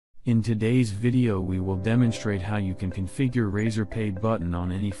In today's video we will demonstrate how you can configure Razorpay button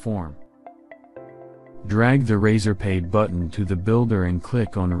on any form. Drag the Razorpay button to the builder and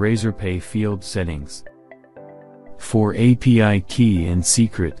click on Razorpay field settings. For API key and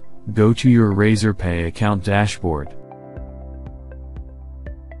secret, go to your Razorpay account dashboard.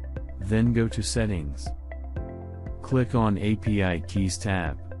 Then go to Settings. Click on API Keys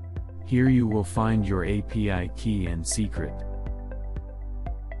tab. Here you will find your API key and secret.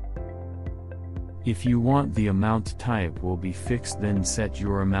 If you want the amount type will be fixed, then set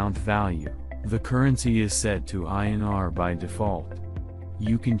your amount value. The currency is set to INR by default.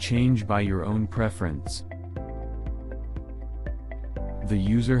 You can change by your own preference. The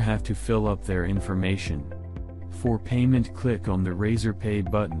user have to fill up their information. For payment, click on the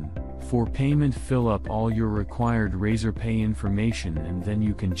Razorpay button. For payment, fill up all your required Razorpay information and then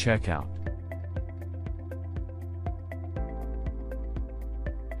you can check out.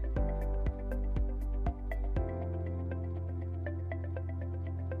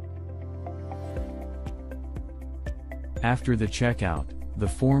 After the checkout, the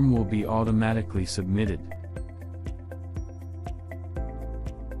form will be automatically submitted.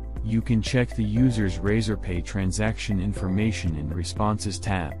 You can check the user's Razorpay transaction information in Responses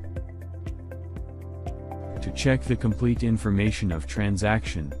tab. To check the complete information of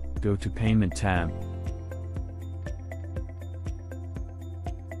transaction, go to Payment tab.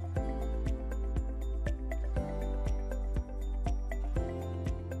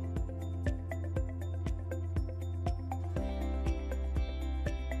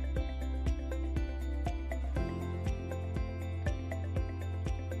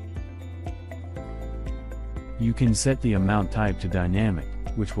 You can set the amount type to dynamic,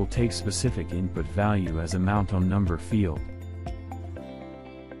 which will take specific input value as amount on number field.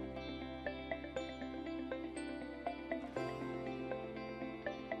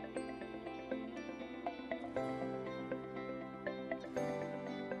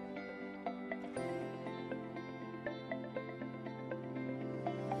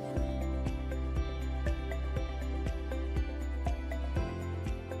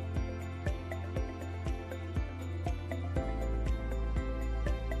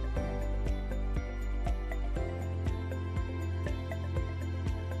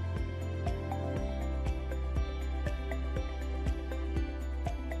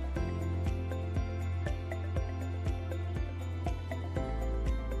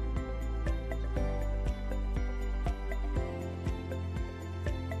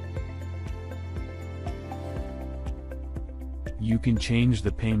 You can change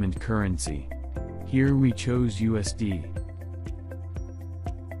the payment currency. Here we chose USD.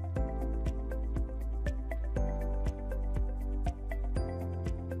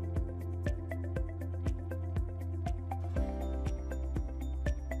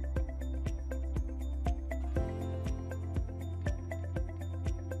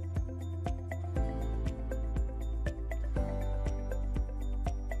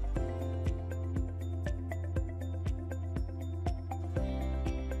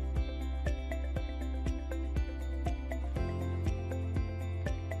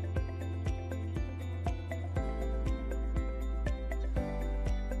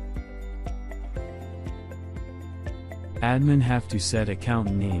 Admin have to set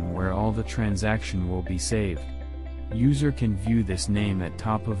account name where all the transaction will be saved. User can view this name at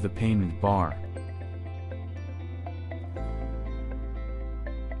top of the payment bar.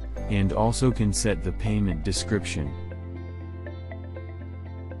 And also can set the payment description.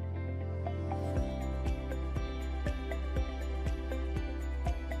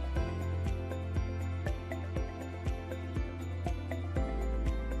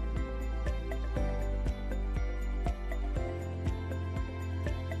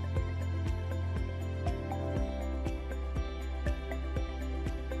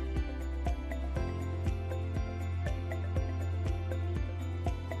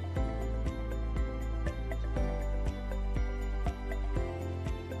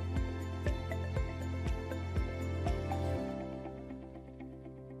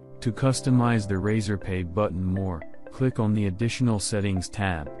 To customize the Razorpay button more, click on the Additional Settings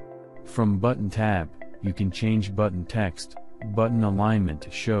tab. From Button tab, you can change button text, button alignment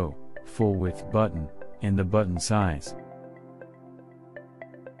to show, full width button, and the button size.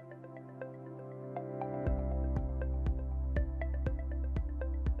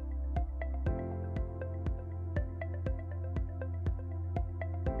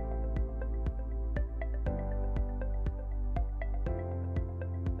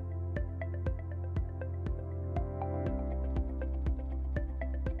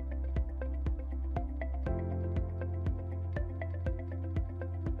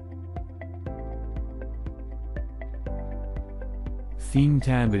 Theme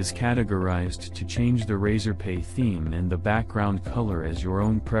tab is categorized to change the Razorpay theme and the background color as your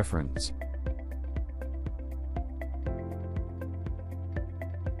own preference.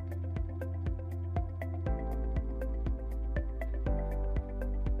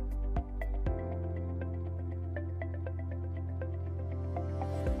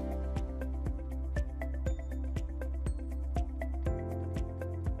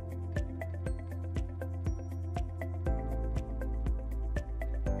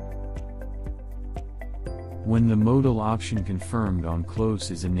 When the modal option confirmed on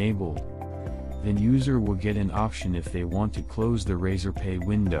close is enabled, then user will get an option if they want to close the Razorpay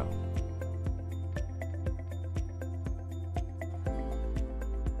window.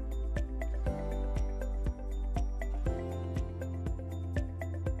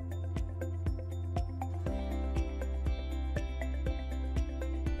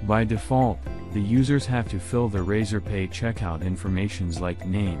 By default, the users have to fill the Razorpay checkout informations like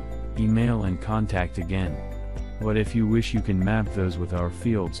name, email and contact again. But if you wish, you can map those with our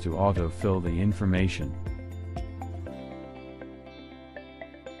fields to auto-fill the information.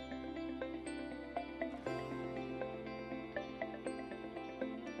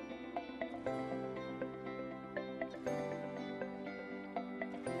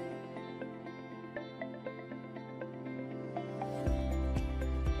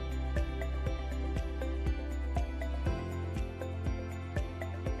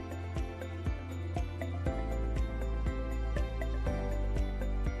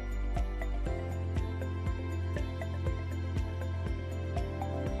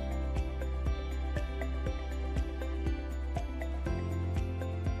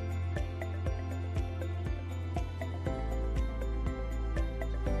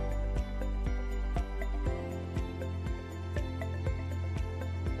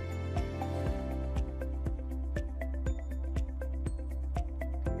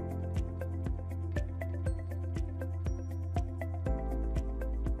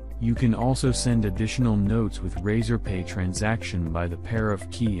 You can also send additional notes with Razorpay transaction by the pair of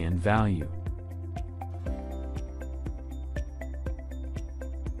key and value.